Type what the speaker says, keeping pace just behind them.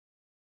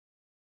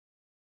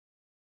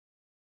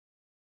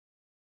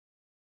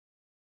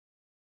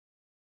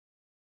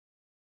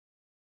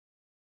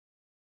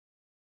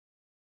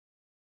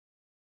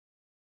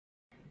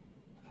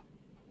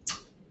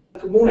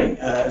Good morning.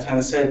 As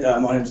Hannah said,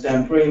 my name is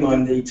Dan Bream.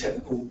 I'm the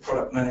Technical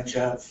Product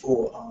Manager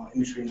for our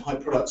imagery and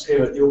height products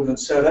here at the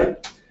Ordnance Survey.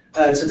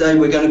 Today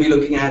we're going to be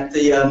looking at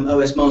the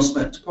OS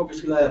MasterMap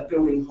topography layer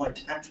building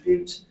height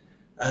attribute.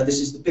 This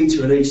is the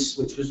beta release,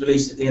 which was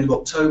released at the end of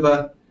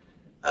October,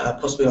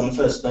 possibly on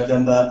the 1st of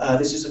November.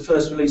 This is the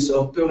first release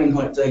of building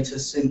height data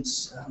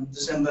since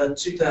December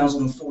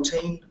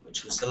 2014,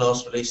 which was the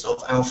last release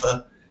of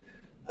Alpha,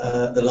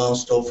 the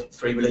last of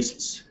 3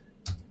 releases.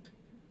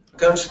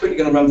 Okay, I'm just quickly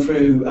going to run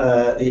through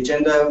the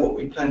agenda, what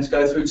we plan to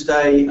go through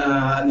today.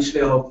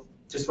 Initially, I'll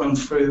just run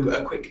through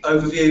a quick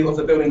overview of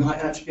the building height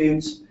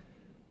attributes.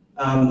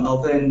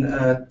 I'll then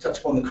touch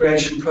upon the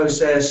creation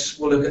process.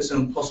 We'll look at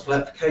some possible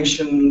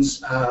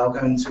applications. I'll go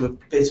into a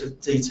bit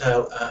of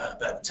detail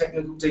about the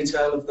technical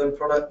detail of the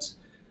product.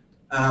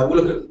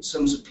 We'll look at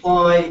some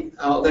supply.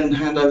 I'll then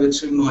hand over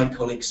to my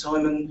colleague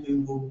Simon,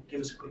 who will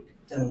give us a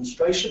quick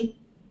demonstration.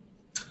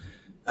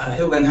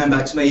 He'll then hand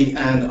back to me,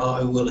 and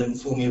I will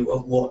inform you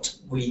of what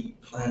we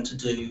plan to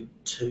do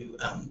to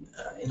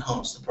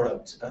enhance the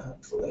product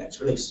for the next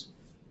release.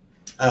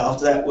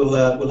 After that, we'll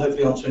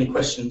hopefully answer any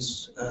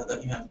questions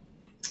that you have.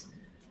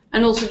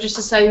 And also, just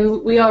to say,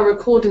 we are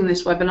recording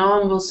this webinar,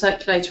 and we'll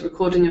circulate a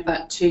recording of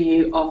that to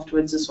you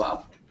afterwards as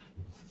well.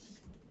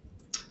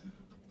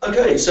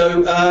 Okay,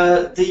 so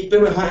the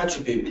building height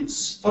attribute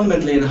is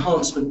fundamentally an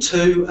enhancement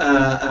to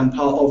and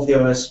part of the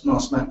OS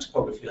MasterMap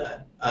topography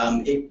layer.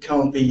 It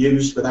can't be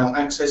used without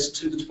access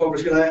to the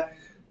topography layer.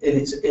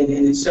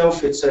 In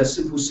itself, it's a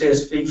simple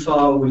CSV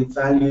file with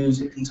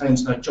values. It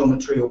contains no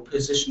geometry or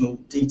positional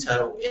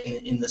detail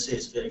in the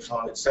CSV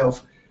file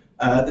itself.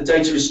 The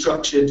data is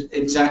structured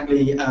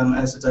exactly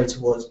as the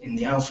data was in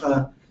the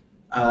alpha.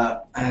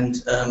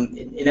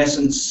 In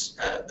essence,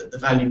 the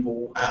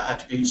valuable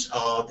attributes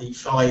are the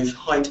 5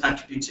 height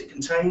attributes it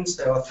contains.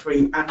 There are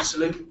 3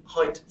 absolute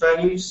height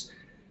values.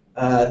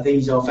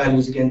 These are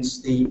values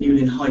against the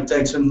Newlyn height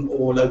datum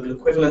or local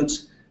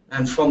equivalent,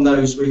 and from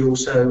those we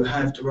also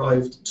have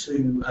derived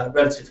 2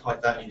 relative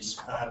height values,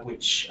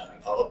 which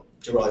are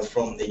derived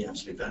from the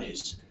absolute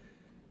values.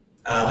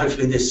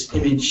 Hopefully this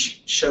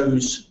image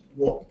shows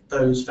what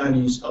those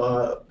values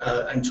are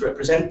aimed to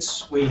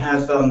represent. We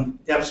have the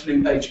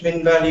absolute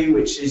H-min value,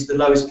 which is the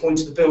lowest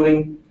point of the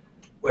building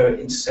where it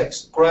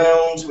intersects the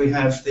ground. We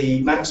have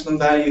the maximum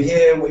value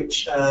here,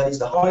 which is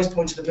the highest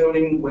point of the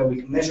building where we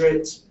can measure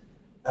it.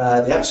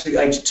 The absolute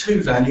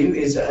H2 value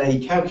is a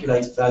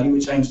calculated value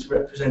which aims to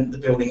represent the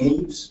building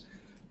eaves.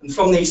 And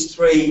from these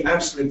 3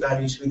 absolute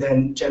values, we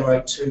then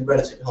generate 2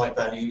 relative height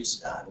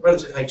values. The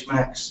relative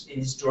Hmax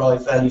is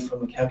derived value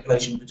from a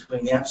calculation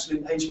between the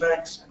absolute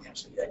Hmax and the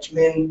absolute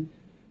Hmin,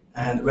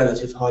 and the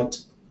relative height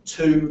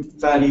 2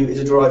 value is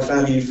a derived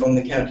value from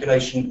the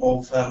calculation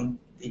of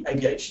the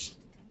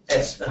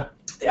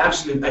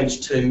absolute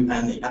H2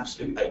 and the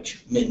absolute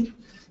Hmin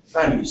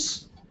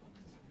values.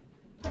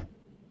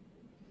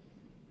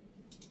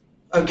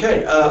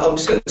 Okay, I'm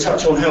just going to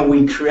touch on how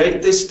we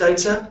create this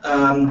data.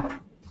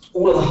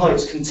 All of the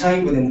heights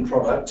contained within the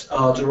product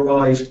are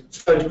derived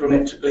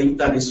photogrammetrically,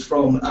 that is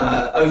from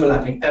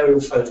overlapping aerial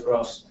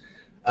photographs.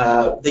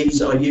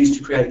 These are used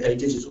to create a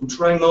digital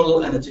terrain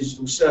model and a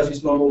digital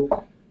surface model.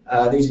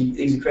 These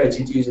are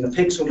created using a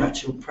pixel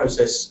matching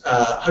process.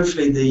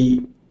 Hopefully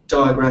the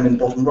diagram in the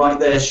bottom right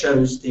there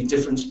shows the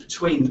difference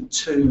between the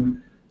 2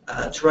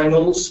 terrain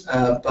models,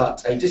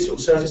 but a digital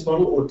surface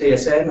model, or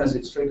DSM as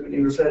it's frequently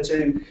referred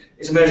to,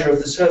 is a measure of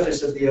the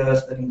surface of the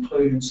Earth that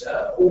includes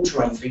all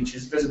terrain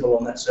features visible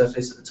on that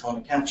surface at the time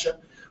of capture.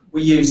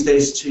 We use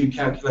this to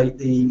calculate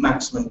the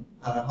maximum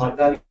height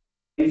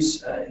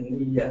values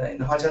in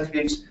the height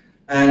attributes.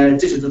 And a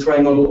digital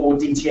terrain model, or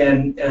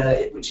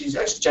DTM, which is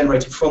actually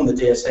generated from the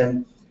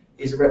DSM,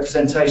 is a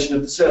representation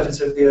of the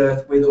surface of the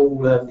Earth with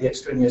all of the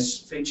extraneous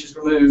features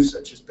removed,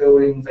 such as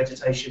building,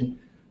 vegetation,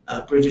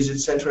 bridges,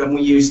 etc., and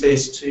we use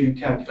this to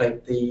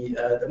calculate the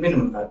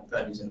minimum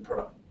values in the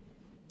product.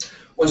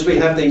 Once we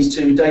have these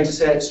 2 data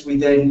sets, we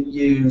then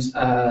use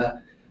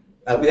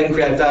we then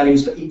create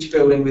values for each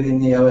building within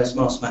the OS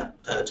MasterMap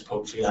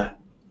topography layer.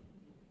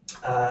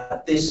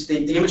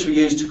 The image we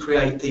use to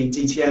create the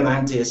DTM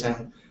and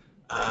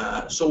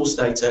DSM source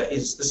data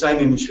is the same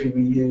imagery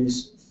we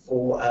use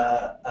for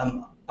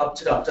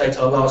to update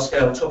our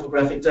large-scale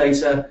topographic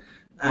data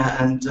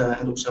and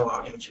also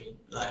our imagery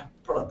layer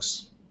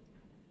products.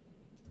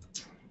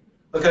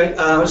 Okay,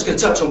 I'm just going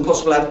to touch on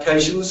possible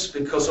applications,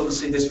 because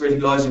obviously this really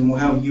lies in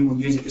how you will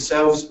use it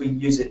yourselves. We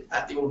use it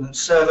at the Ordnance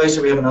Survey,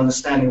 so we have an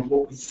understanding of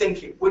what we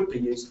think it would be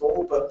used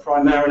for, but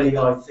primarily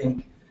I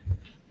think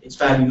its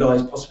value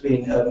lies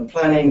possibly in urban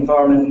planning,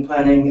 environmental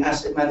planning,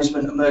 asset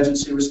management,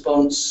 emergency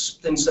response,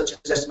 things such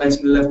as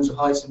estimating the levels of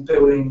heights in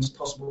buildings,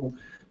 possible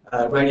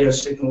radio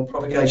signal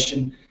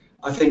propagation.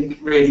 I think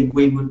really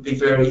we would be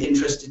very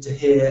interested to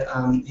hear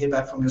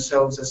back from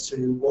yourselves as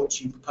to what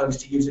you propose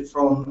to use it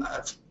from,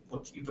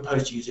 what you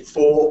propose to use it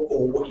for,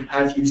 or what you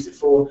have used it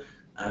for.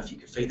 If you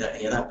could feed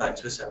any of that back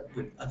to us,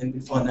 I think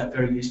we'd find that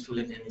very useful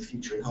in any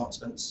future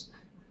enhancements.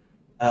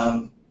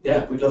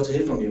 Yeah, we'd love to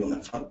hear from you on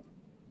that front.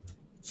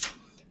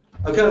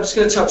 Okay, I'm just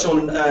going to touch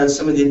on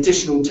some of the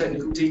additional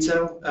technical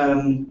detail.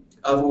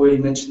 I've already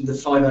mentioned the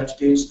 5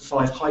 attributes, the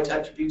 5 height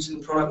attributes in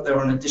the product. There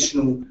are an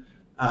additional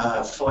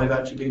 5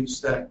 attributes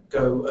that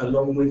go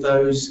along with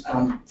those.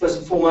 First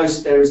and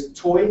foremost, there is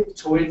Toid.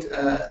 Toid,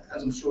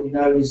 as I'm sure you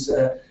know, is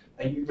the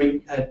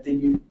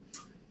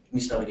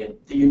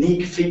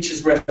unique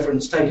features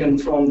reference taken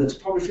from the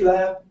topography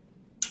layer.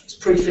 It's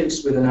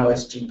prefixed with an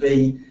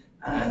OSGB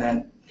and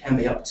then can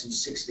be up to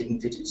 16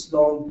 digits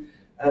long.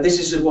 This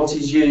is what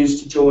is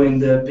used to join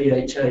the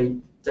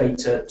BHA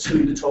data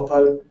to the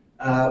topo.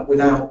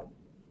 Without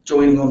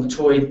joining on the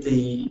Toid,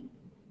 the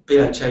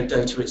BHA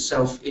data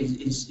itself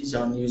is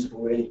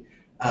unusable, really.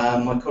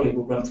 My colleague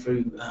will run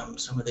through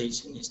some of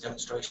these in his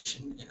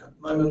demonstration in a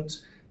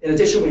moment. In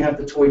addition, we have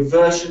the Toid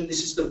version.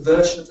 This is the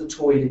version of the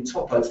Toid in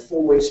topo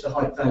for which the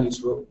height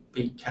values will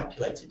be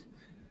calculated.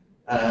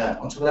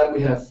 On top of that,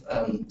 we have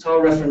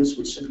tile reference,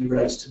 which simply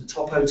relates to the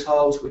topo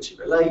tile to which it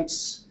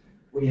relates.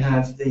 We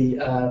have the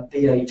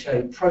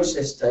BHA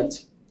process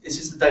date. This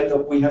is the date that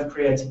we have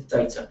created the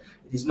data.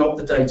 It is not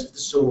the date of the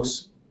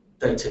source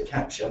data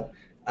capture.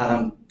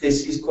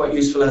 This is quite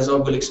useful, as I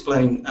will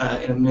explain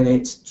in a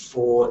minute,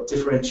 for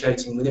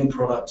differentiating within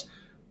product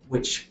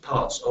which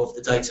parts of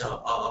the data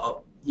are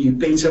new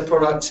beta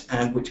product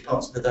and which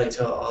parts of the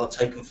data are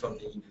taken from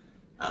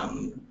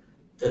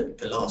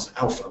the last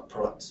alpha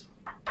product.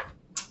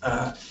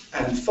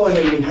 And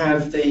finally, we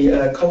have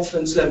the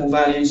confidence level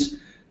values.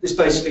 This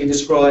basically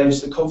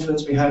describes the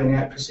confidence we have in the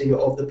accuracy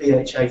of the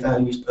BHA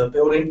values per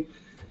building.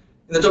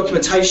 In the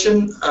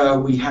documentation,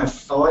 we have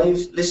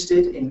 5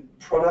 listed in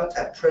product.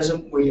 At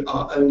present, we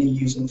are only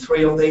using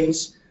 3 of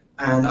these,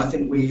 and I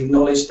think we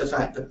acknowledge the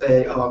fact that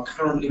they are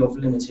currently of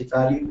limited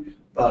value,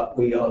 but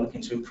we are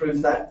looking to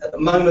improve that. At the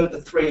moment,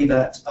 the 3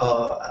 that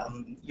are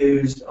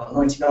used are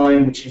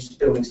 99, which is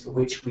buildings for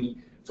which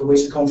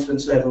the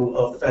confidence level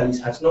of the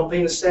values has not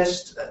been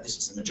assessed. This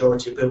is the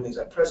majority of buildings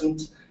at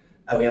present.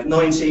 We have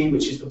 90,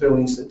 which is for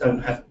buildings that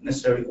don't have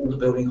necessarily all the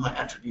building height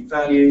attribute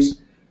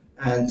values,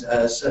 and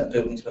certain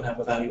buildings will have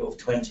a value of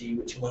 20,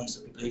 which are ones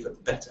that we believe are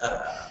better,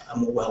 are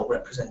more well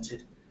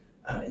represented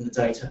in the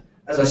data.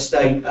 As I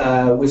state,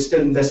 we're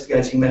still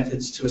investigating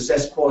methods to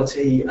assess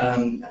quality,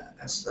 and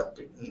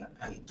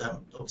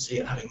obviously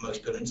having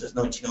most buildings as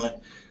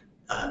 99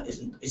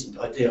 isn't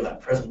ideal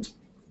at present.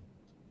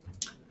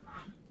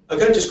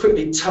 Okay, just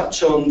quickly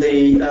touch on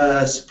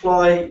the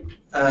supply.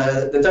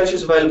 The data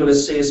is available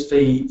as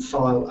CSV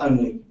file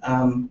only.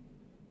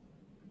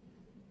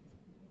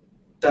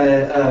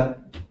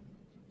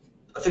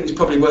 I think it's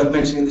probably worth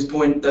mentioning at this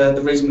point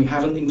the reason we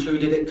haven't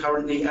included it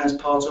currently as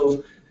part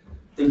of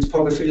the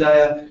topography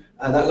layer.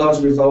 That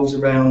largely revolves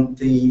around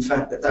the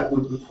fact that that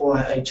would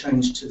require a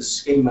change to the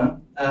schema.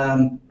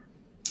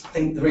 I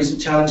think the recent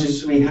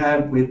challenges we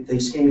have with the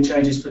schema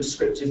changes for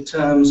descriptive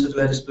terms have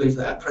led us to believe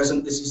that at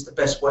present this is the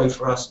best way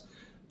for us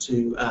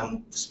to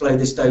display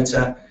this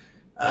data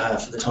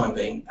for the time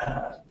being.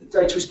 The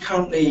data is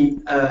currently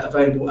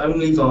available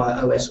only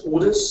via OS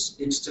orders.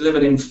 It's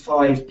delivered in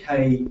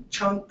 5K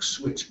chunks,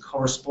 which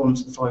correspond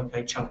to the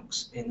 5K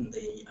chunks in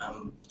the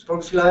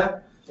topography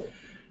layer.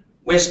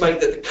 We estimate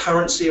that the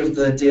currency of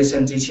the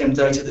DSM DTM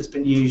data that's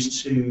been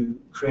used to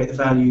create the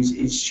values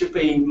should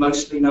be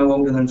mostly no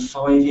older than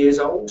 5 years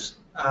old,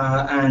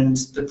 and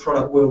the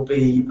product will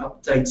be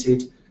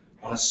updated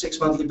on a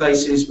 6-monthly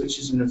basis, which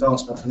is an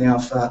advancement from the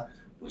alpha,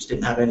 which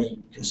didn't have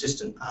any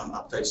consistent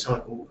update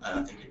cycle.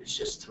 I think it was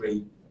just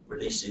 3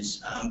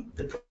 releases.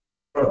 The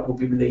product will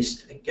be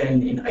released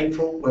again in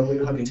April, where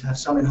we're hoping to have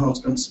some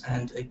enhancements,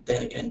 and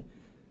then again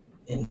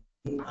in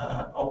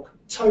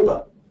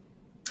October.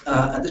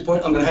 At this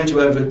point, I'm going to hand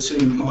you over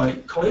to my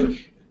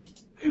colleague,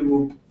 who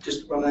will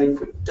just run a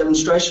quick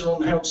demonstration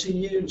on how to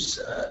use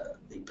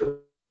the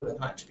building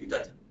attribute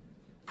data.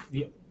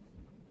 Yeah.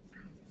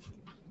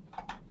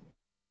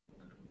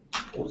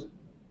 Pause.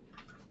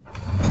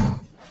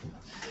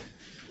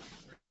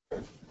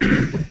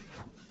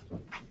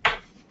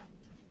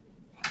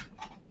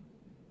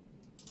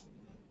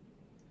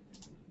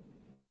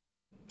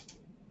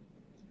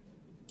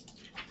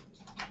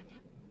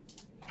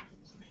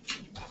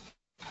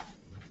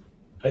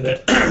 Hi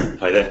there.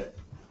 Hi there.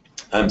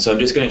 So I'm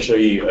just going to show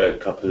you a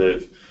couple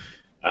of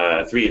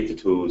 3 of the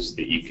tools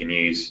that you can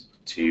use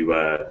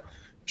to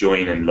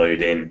join and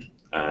load in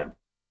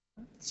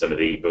some of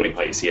the building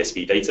height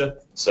CSV data.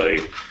 So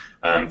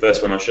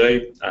first one I'll show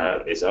you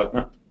is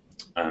ArcMap.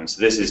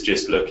 So this is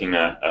just looking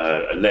at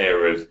a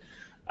layer of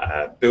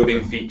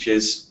building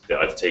features that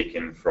I've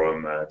taken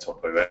from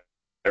topo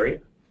area.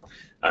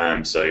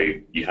 So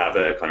you have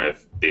a kind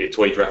of the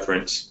Toid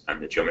reference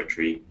and the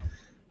geometry.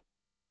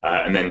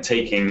 And then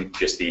taking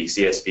just the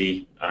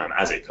CSV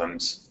as it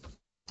comes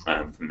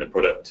from the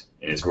product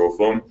in its raw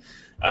form,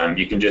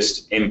 you can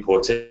just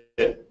import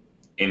it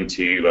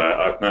into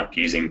ArcMap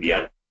using the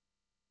Add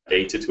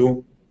Data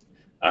tool,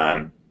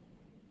 and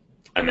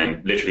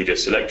then literally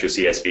just select your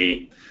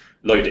CSV,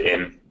 load it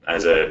in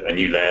as a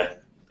new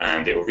layer,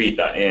 and it will read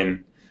that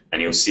in,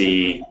 and you'll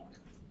see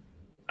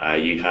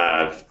you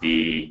have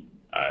the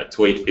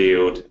Toid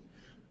field,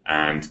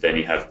 and then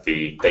you have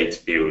the data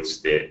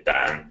fields that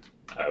Dan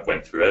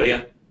went through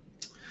earlier.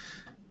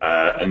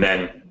 And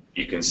then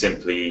you can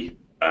simply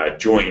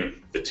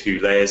join the two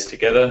layers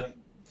together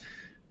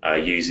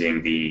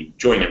using the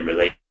join and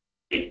relate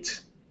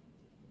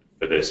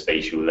for the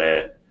spatial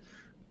layer,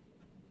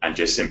 and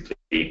just simply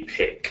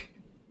pick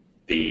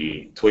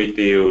the toy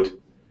field,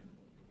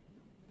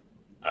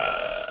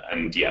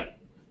 and yeah,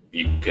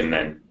 you can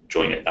then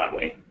join it that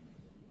way.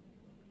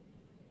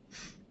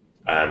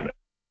 And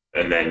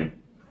then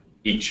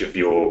each of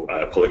your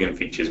polygon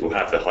features will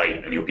have the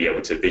height, and you'll be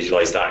able to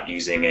visualize that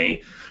using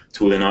a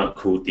tool in Arc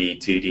called the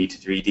 2D to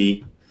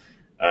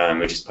 3D,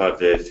 which is part of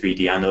the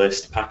 3D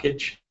Analyst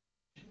package.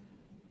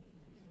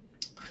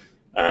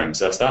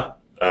 So that's that.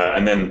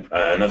 And then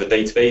another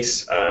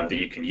database that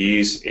you can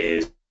use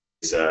is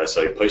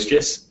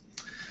PostGIS.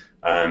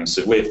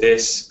 So with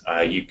this,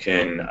 you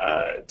can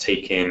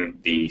take in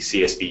the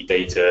CSV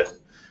data,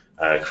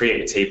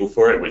 create a table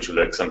for it, which will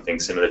look something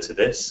similar to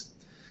this.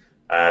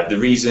 The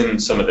reason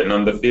some of the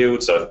number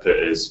fields I've put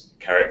as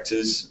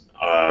characters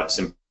are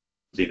simply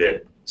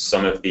that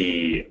some of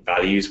the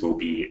values will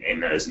be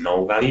in as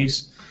null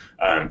values,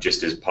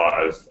 just as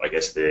part of, I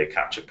guess, the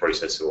capture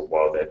process or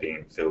while they're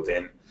being filled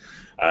in.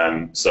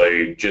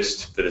 So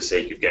just for the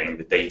sake of getting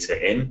the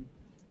data in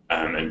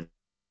and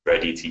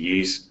ready to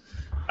use,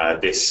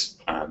 this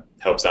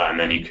helps out, and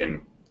then you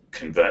can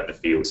convert the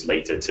fields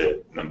later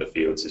to number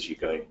fields as you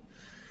go.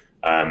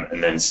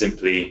 And then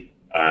simply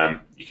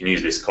you can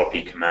use this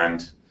copy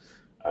command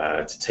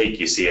to take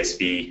your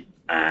CSV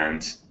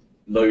and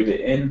load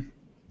it in.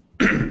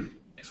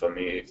 If I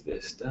move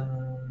this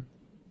down,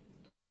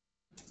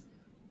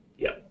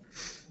 yeah.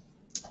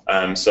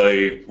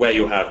 So where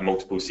you'll have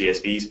multiple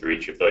CSVs for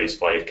each of those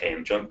 5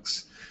 km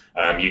chunks,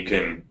 you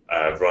can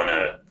run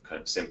a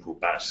kind of simple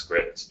batch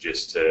script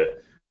just to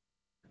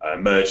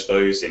merge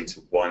those into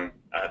one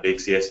big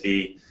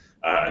CSV,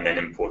 and then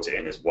import it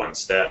in as one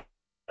step.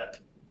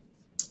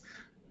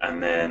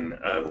 And then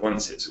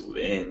once it's all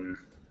in,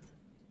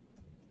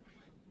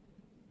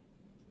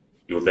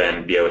 you'll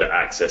then be able to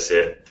access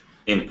it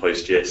in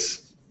PostGIS.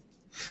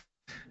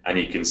 And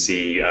you can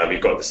see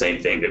we've got the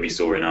same thing that we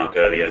saw in Arc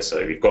earlier.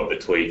 So we've got the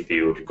toy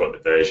field, we've got the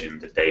version,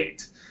 the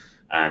date,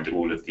 and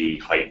all of the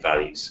height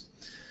values.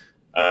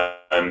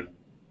 And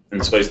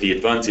I suppose the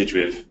advantage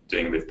with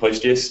doing with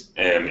PostGIS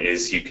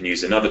is you can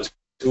use another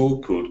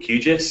tool called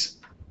QGIS,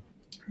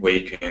 where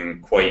you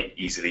can quite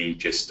easily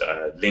just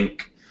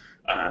link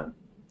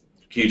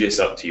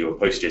QGIS up to your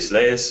PostGIS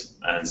layers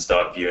and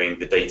start viewing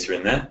the data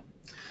in there.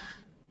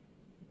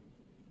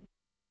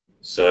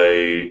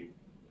 So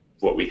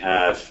what we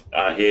have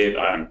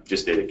here,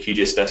 just did a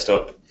QGIS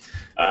desktop,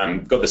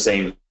 got the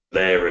same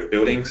layer of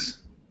buildings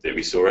that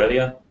we saw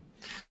earlier.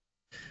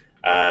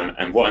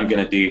 And what I'm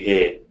going to do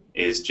here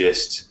is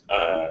just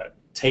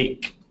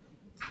take,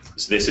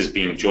 so this has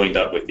been joined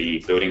up with the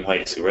building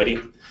heights already.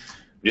 I'm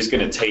just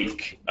going to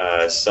take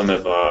some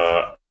of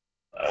our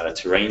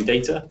terrain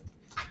data,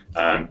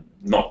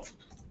 not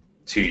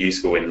too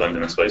useful in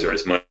London, I suppose, where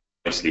it's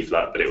mostly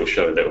flat, but it will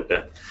show a little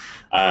bit,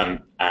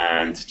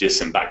 and just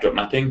some backdrop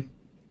mapping.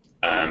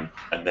 And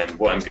then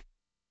what I'm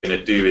going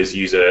to do is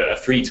use a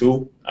free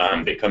tool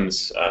that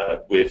comes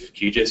with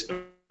QGIS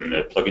from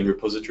the plugin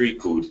repository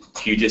called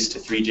QGIS to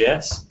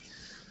 3JS.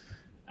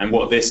 And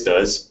what this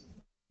does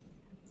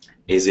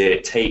is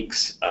it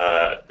takes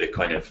the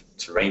kind of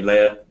terrain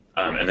layer,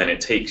 and then it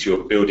takes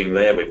your building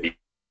layer with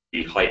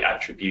the height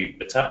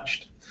attribute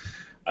attached.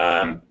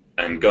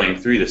 And going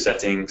through the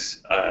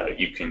settings,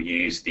 you can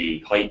use the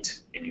height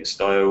in your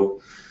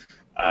style,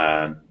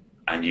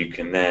 and you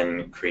can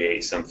then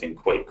create something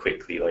quite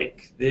quickly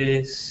like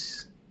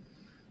this,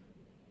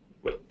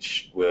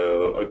 which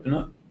will open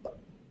up.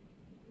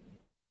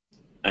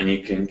 And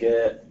you can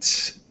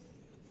get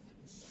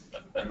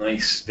a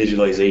nice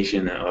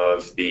visualization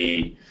of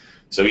the,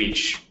 so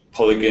each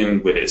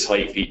polygon with its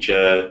height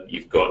feature,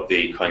 you've got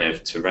the kind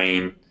of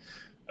terrain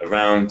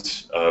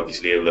around.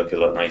 Obviously it'll look a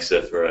lot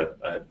nicer for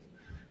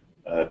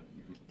a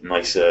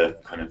nicer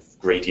kind of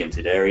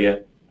gradiented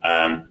area.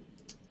 But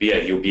yeah,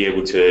 you'll be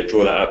able to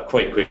draw that up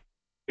quite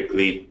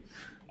quickly.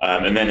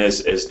 And then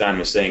as Dan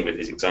was saying with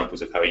his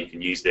examples of how you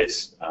can use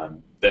this,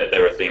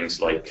 there are things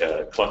like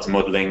clutter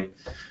modeling,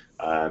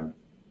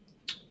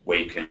 where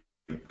you can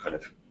kind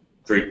of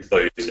group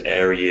those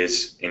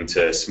areas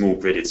into small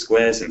gridded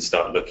squares and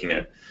start looking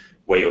at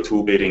where your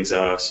tool buildings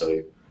are.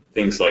 So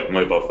things like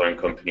mobile phone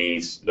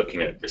companies,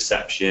 looking at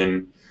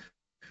reception,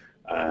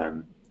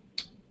 kind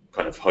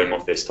of home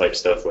office type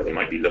stuff where they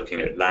might be looking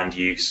at land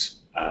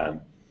use,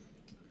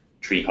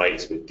 tree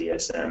heights with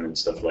DSM and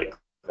stuff like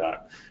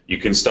that. You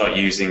can start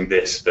using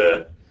this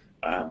for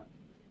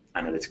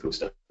analytical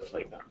stuff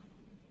like that.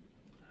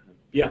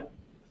 Yeah,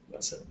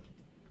 that's it.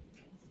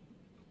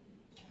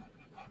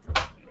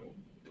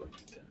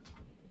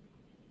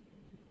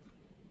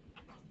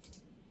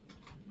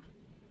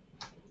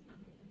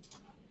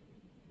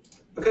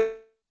 Okay,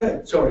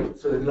 sorry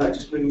for the delay,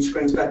 just moving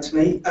screens back to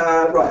me.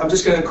 Right, I'm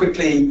just going to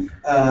quickly,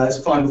 as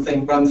a final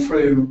thing, run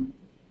through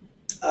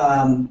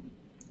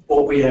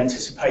what we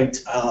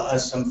anticipate are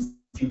some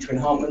future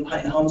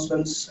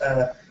enhancements,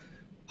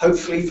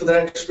 hopefully for the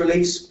next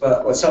release,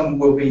 but some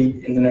will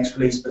be in the next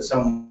release, but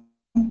some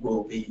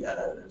will be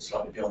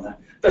slightly beyond that.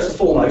 First and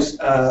foremost,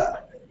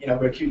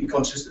 we're acutely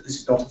conscious that this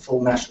is not a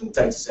full national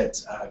data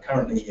set.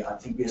 Currently, I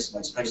think we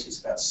estimate spatially it's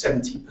about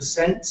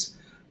 70%,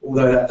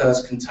 although that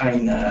does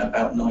contain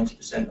about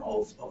 90%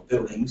 of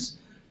buildings.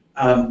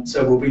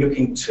 So we'll be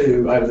looking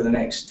to, over the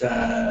next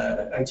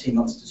 18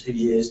 months to 2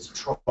 years, to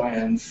try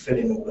and fill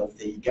in all of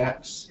the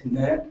gaps in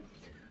there.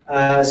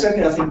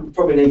 Secondly, I think we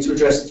probably need to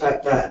address the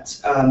fact that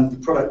the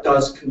product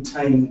does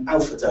contain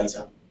alpha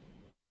data.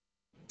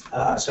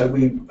 So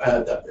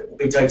that will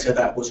be data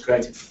that was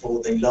created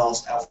for the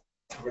last alpha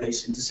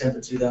release in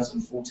December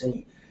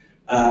 2014.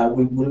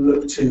 We will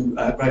look to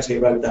gradually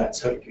erode that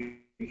so it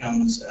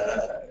becomes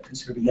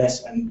considerably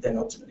less and then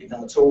ultimately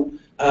none at all.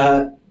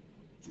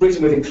 The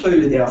reason we've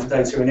included the alpha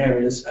data in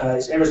areas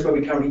is areas where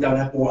we currently don't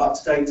have more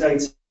up-to-date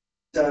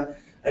data.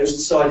 It was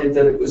decided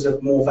that it was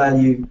of more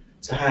value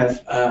to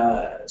have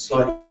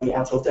slightly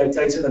out-of-date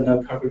data than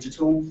no coverage at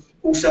all.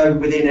 Also,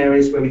 within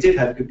areas where we did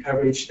have good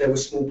coverage, there were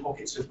small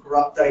pockets of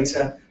corrupt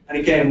data, and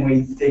again,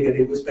 we figured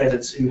it was better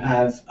to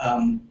have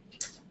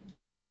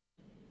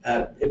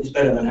it was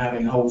better than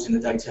having holes in the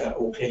data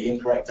or clearly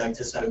incorrect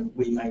data, so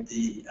we made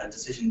the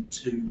decision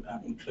to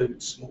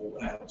include small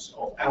amounts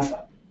of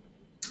alpha.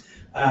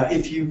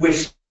 If you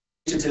wish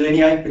to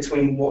delineate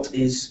between what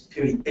is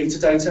purely beta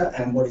data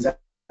and what is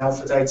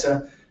alpha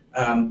data,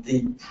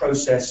 the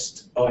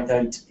processed by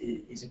date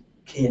is a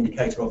key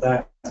indicator of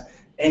that.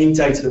 Any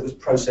data that was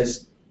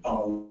processed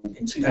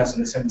in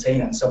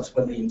 2017 and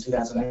subsequently in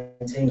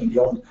 2018 and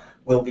beyond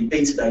will be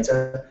beta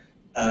data.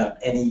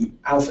 Any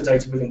alpha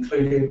data we've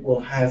included will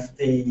have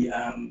the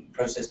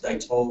process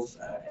date of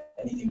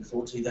anything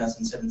before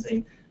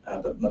 2017,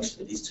 but most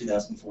of it is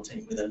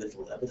 2014 with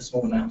a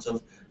small amount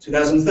of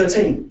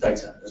 2013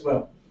 data as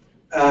well.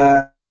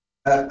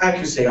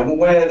 Accuracy. I'm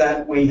aware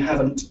that we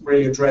haven't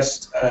really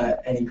addressed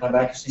any kind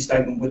of accuracy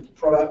statement with the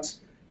product.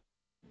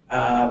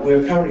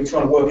 We're currently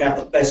trying to work out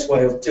the best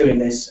way of doing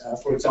this.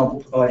 For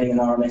example, providing an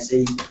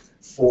RMSE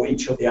for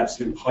each of the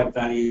absolute height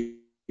values.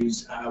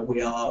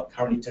 We are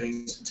currently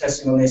doing some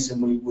testing on this,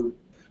 and we would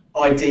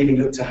ideally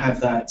look to have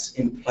that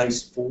in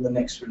place for the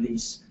next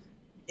release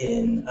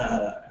in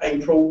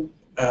April.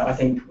 I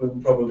think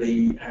we'll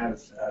probably have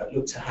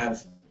looked to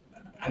have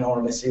an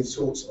RMSE of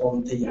sorts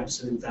on the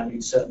absolute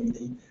values, certainly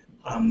the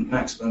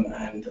maximum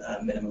and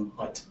minimum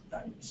height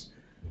values.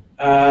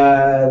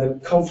 The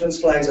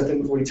confidence flags, I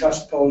think we've already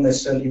touched upon.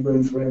 There's certainly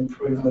room for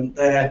improvement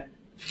there.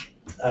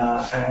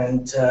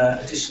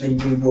 Additionally,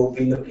 we will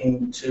be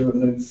looking to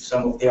remove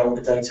some of the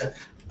older data.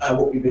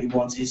 What we really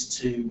want is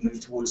to move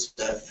towards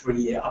a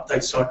 3-year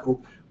update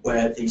cycle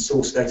where the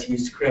source data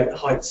used to create the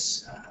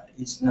heights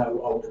is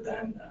no older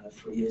than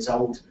 3 years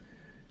old.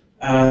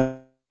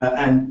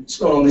 And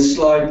it's not on this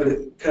slide, but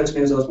it occurred to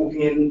me as I was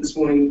walking in this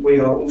morning, we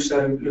are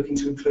also looking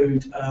to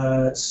include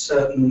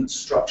certain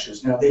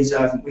structures. Now,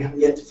 we haven't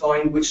yet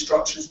defined which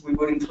structures we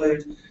would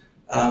include.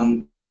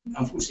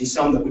 Unfortunately,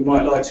 some that we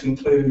might like to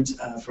include,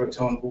 for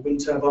example,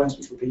 wind turbines,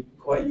 which would be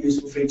quite a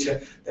useful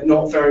feature. They're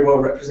not very well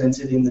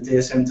represented in the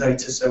DSM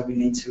data, so we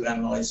need to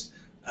analyse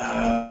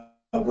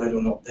whether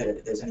or not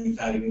there's any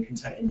value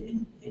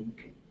in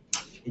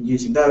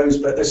using those.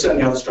 But there's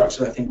certainly other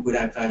structures I think would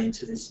add value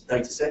to this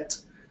data set.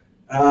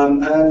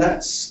 And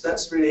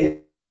that's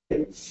really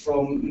it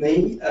from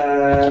me.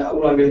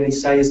 All I really need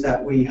to say is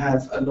that we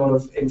have a lot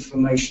of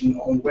information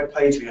on the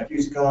webpage. We have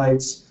user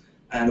guides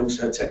and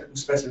also technical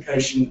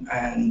specification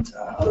and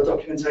other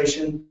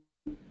documentation.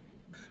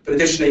 But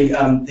additionally,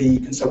 the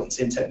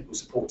consultancy and technical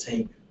support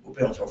team will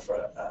be able to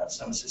offer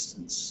some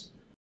assistance